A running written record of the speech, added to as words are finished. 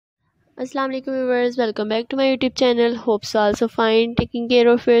Assalamu alaikum viewers, welcome back to my YouTube channel. Hope so also fine, taking care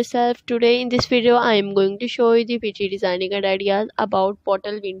of yourself. Today in this video I am going to show you the pretty designing and ideas about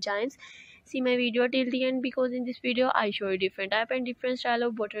bottle wind chimes. See my video till the end because in this video I show you different type and different style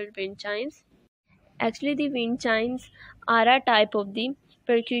of bottle wind chimes. Actually the wind chimes are a type of the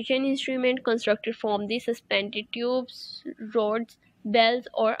percussion instrument constructed from the suspended tubes, rods, bells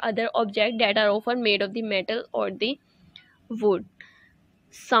or other objects that are often made of the metal or the wood.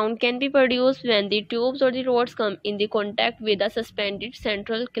 Sound can be produced when the tubes or the rods come in the contact with a suspended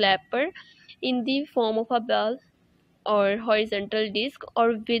central clapper in the form of a bell or horizontal disc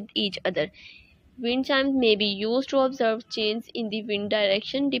or with each other. Wind chimes may be used to observe change in the wind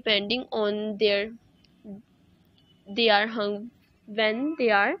direction depending on their they are hung when they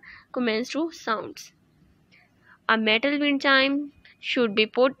are commenced to sounds. A metal wind chime should be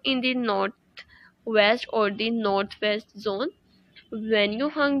put in the northwest or the northwest zone. When you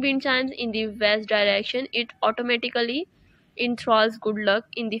hung wind chimes in the west direction, it automatically enthralls good luck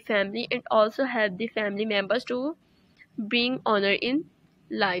in the family and also help the family members to bring honor in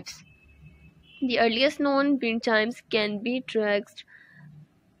lives. The earliest known wind chimes can be traced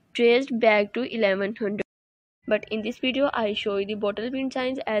back to 1100. But in this video, I show you the bottle wind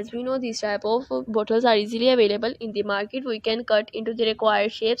chimes. As we know, these type of bottles are easily available in the market. We can cut into the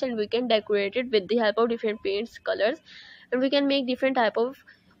required shapes and we can decorate it with the help of different paints, colors, and we can make different type of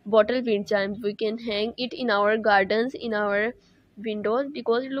bottle wind chimes. We can hang it in our gardens, in our windows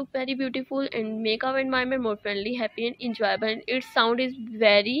because it look very beautiful and make our environment more friendly, happy and enjoyable, and its sound is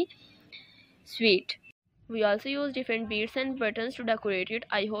very sweet. We also use different beads and buttons to decorate it.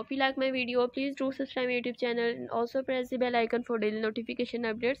 I hope you like my video. Please do subscribe my YouTube channel and also press the bell icon for daily notification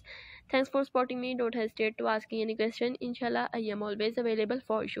updates. Thanks for supporting me. Don't hesitate to asking any question. Inshallah, I am always available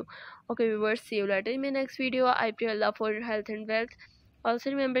for you. Okay viewers, see you later in my next video. I pray Allah for your health and wealth. Also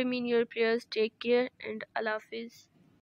remember me in your prayers. Take care and Allah Hafiz.